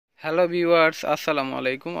Hello viewers, আসসালামু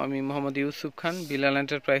আলাইকুম। আমি মোহাম্মদ ইউসুফ খান, বিলাল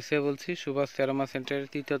এন্টারপ্রাইজে বলছি, সুভাষ তেরোমা সেন্টারের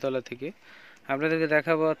তৃতীয় তলা থেকে। আপনাদেরকে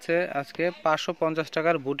দেখাবো হচ্ছে আজকে 550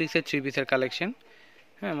 টাকার বুটিক্সের থ্রি পিসের কালেকশন।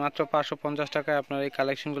 হ্যাঁ, মাত্র 550 টাকায় আপনার এই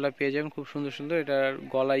কালেকশনগুলো পেয়ে যাবেন, খুব সুন্দর সুন্দর। এটার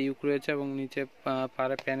গলা ইউক রয়েছে এবং নিচে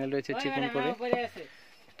পাড়ে প্যানেল রয়েছে চিকন করে।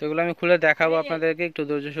 তো এগুলো আমি খুলে দেখাবো আপনাদেরকে, একটু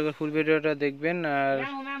ধৈর্য সহকারে ফুল ভিডিওটা দেখবেন। আর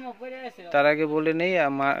তার আগে বলে নেই,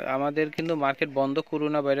 আমাদের কিন্তু মার্কেট বন্ধ,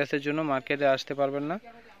 করোনা ভাইরাসের জন্য মার্কেটে আসতে পারবেন না।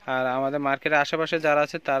 আর আমাদের মার্কেটের আশেপাশে যারা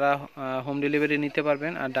আছে তারা হোম ডেলিভারি নিতে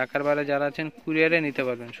পারবেন, আর ঢাকার বাইরে যারা আছেন কুরিয়ারে নিতে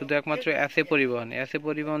পারবেন। শুধু একমাত্র এসএ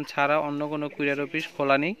পরিবহন ছাড়া অন্য কোনো কুরিয়ার অফিস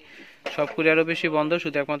খোলা নেই, সব কুরিয়ার অফিসই বন্ধ,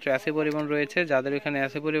 শুধু একমাত্র এসএ পরিবহন রয়েছে। যাদের এখানে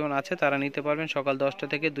এসএ পরিবহন আছে তারা নিতে পারবেন। সকাল 10টা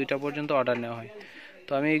থেকে 2টা পর্যন্ত অর্ডার নেওয়া হয়।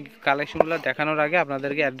 তো আমি কালেকশনগুলো দেখানোর আগে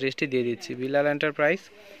আপনাদেরকে অ্যাড্রেসটি দিয়ে দিচ্ছি। বিলাল এন্টারপ্রাইজ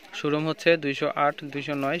শোরুম হচ্ছে 208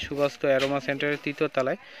 209 সুভাষ অ্যারোমা সেন্টারের তৃতীয়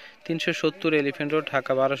তলায়, 370 এলিফেন্ট রোড,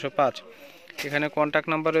 ঢাকা 1205। এখানে কন্ট্যাক্ট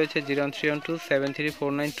নাম্বার রয়েছে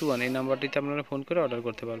 03127349221। এই নাম্বারটিতে আপনারা ফোন করে অর্ডার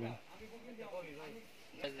করতে পারবেন।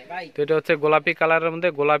 তো এটা হচ্ছে গোলাপি কালারের মধ্যে,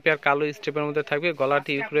 গোলাপি আর কালো স্টেপের মধ্যে থাকবে।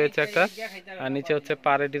 গলাটি ইউক রয়েছে একটা, আর নিচে হচ্ছে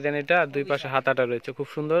পাড়ের ডিজাইন এটা, আর দুই পাশে হাতাটা রয়েছে। খুব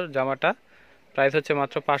সুন্দর জামাটা। প্রাইস হচ্ছে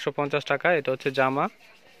মাত্র 550 টাকা। এটা হচ্ছে জামা,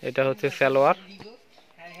 এটা হচ্ছে সালোয়ার,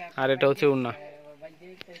 আর এটা হচ্ছে উন্না।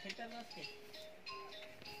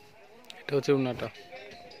 এটা হচ্ছে উন্নাটা।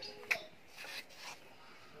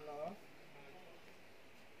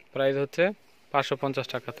 প্রাইস হচ্ছে 550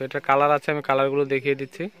 টাকা। তো এটা কালার আছে, আমি কালারগুলো দেখিয়ে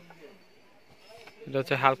দিচ্ছি। এটা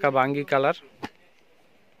হচ্ছে হালকা বাঙ্গি কালার,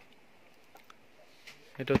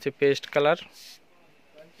 এটা হচ্ছে পেস্ট কালার,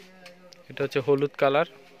 এটা হচ্ছে হলুদ কালার,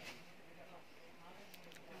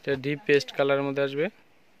 এটা ডিপ পেস্ট কালারের মধ্যে আসবে,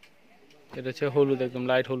 এটা হচ্ছে হলুদ, একদম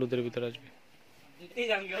লাইট হলুদের ভিতরে আসবে।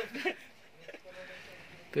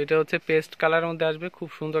 তো এটা হচ্ছে পেস্ট কালারের মধ্যে আসবে, খুব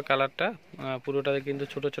সুন্দর কালারটা। পুরোটাতে কিন্তু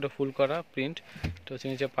ছোট ছোট ফুল করা প্রিন্ট। এটা হচ্ছে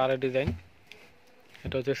নিচে পাড়ের ডিজাইন,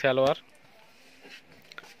 এটা হচ্ছে সালোয়ার,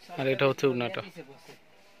 আর এটা হচ্ছে উন্নাটা।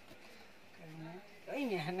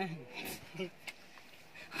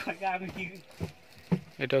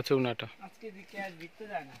 এটা হচ্ছে উন্নাটা।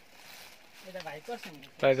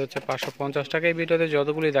 প্রাইস হচ্ছে 550 টাকা। এই ভিডিওতে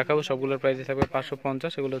যতগুলি দেখাবো সবগুলোর প্রাইস থাকবে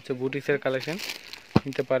 550। এগুলো হচ্ছে বুটিক্সের কালেকশন,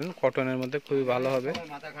 নিতে পারেন, কটনের মধ্যে খুবই ভালো হবে।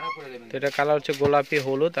 তো এটা কালার হচ্ছে গোলাপি,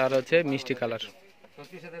 হলুদ, আর হচ্ছে মিষ্টি কালার।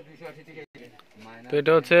 তো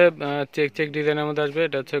এটা হচ্ছে চেক চেক ডিজাইনের মধ্যে আসবে।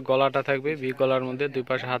 এটা হচ্ছে গলাটা থাকবে ভি গলার মধ্যে, দুই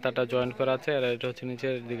পাশে হাতাটা জয়েন্ট করা আছে, আর এটা হচ্ছে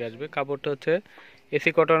নিচের দিকে আসবে। কাপড়টা হচ্ছে এসি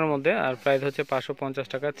কটনের মধ্যে, আর প্রাইস হচ্ছে 550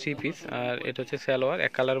 টাকা থ্রি পিস। আর এটা হচ্ছে সালোয়ার,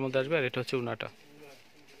 এক কালারের মধ্যে আসবে, আর এটা হচ্ছে উনাটা।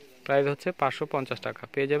 প্রাইস হচ্ছে 550 টাকা।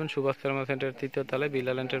 পেয়ে যাবেন সুভাষ ফার্মা সেন্টারের তৃতীয় তলায়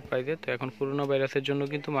বিলাল এন্টারপ্রাইজে। তো এখন করোনা ভাইরাসের জন্য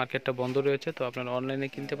কিন্তু মার্কেটটা বন্ধ রয়েছে, তো আপনারা অনলাইনে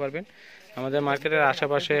কিনতে পারবেন। আমাদের মার্কেটের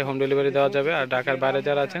আশেপাশে হোম ডেলিভারি দেওয়া যাবে, আর ঢাকার বাইরে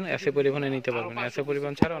যারা আছেন এসএ পরিবহনে নিতে পারবেন। এসএ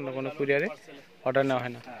পরিবহন ছাড়া অন্য কোনো কুরিয়ারে অর্ডার নেওয়া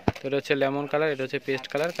হয় না। তো এটা হচ্ছে লেমন কালার, এটা হচ্ছে পেস্ট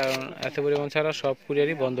কালার, কারণ এসএ পরিবহন ছাড়া সব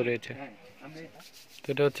কুরিয়ারই বন্ধ রয়েছে। তো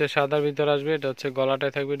এটা হচ্ছে সাদার ভিতর আসবে, এটা হচ্ছে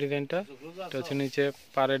গলাটায় থাকবে ডিজাইনটা, এটা হচ্ছে নিচে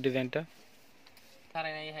পাড়ের ডিজাইনটা।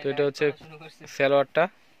 তো এটা হচ্ছে সালোয়ারটা,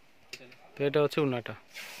 তো এটা হচ্ছে উন্নাটা।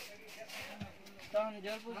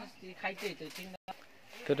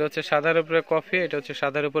 তো এটা হচ্ছে সাদার উপরে কফি, এটা হচ্ছে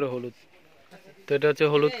সাদার উপরে হলুদ। তো এটা হচ্ছে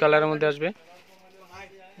হলুদ কালারের মধ্যে আসবে,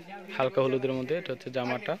 হালকা হলুদের মধ্যে। এটা হচ্ছে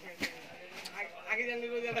জামাটা,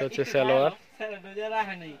 এটা হচ্ছে সালোয়ার,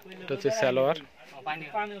 এটা হচ্ছে সালোয়ার,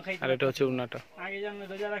 আর এটা হচ্ছে উন্নাটা।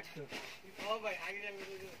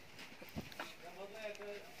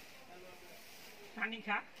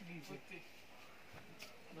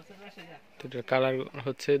 এটার কালার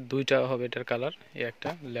হচ্ছে দুইটা হবে, এটার কালার এই একটা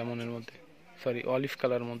লেমনের মধ্যে, সরি অলিভ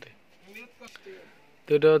কালার মধ্যে। তো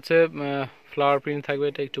এটা হচ্ছে ফ্লাওয়ার প্রিন্ট থাকবে,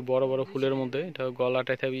 এটা একটু বড় বড় ফুলের মধ্যে। এটা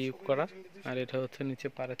গলাটায় থাকবে ইউজ করা, আর এটা হচ্ছে নিচে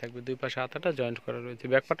পাড়ে থাকবে, দুই পাশে হাতাটা জয়েন্ট করা রয়েছে।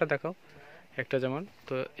 ব্যাকপার্টটা দেখাও একটা যেমন,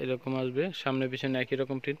 তো এরকম আসবে, সামনে পিছনে একই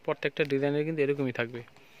রকম প্রিন্ট, প্রত্যেকটা ডিজাইনের কিন্তু এরকমই থাকবে।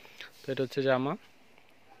 তো এটা হচ্ছে জামা,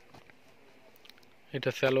 এটা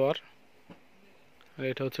সালোয়ার, আর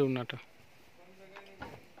এটা হচ্ছে উন্নাটা।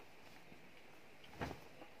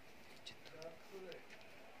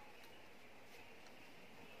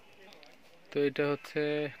 তো এটা হচ্ছে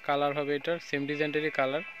কালার হবে, এটার সেম ডিজাইনেরই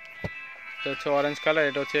কালার। এটা হচ্ছে অরেঞ্জ কালার,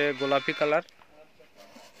 এটা হচ্ছে গোলাপি কালার,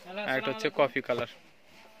 আর এটা হচ্ছে কফি কালার।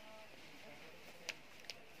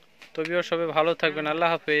 তো ভিউয়ার সবাই ভালো থাকবেন, আল্লাহ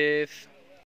হাফেজ।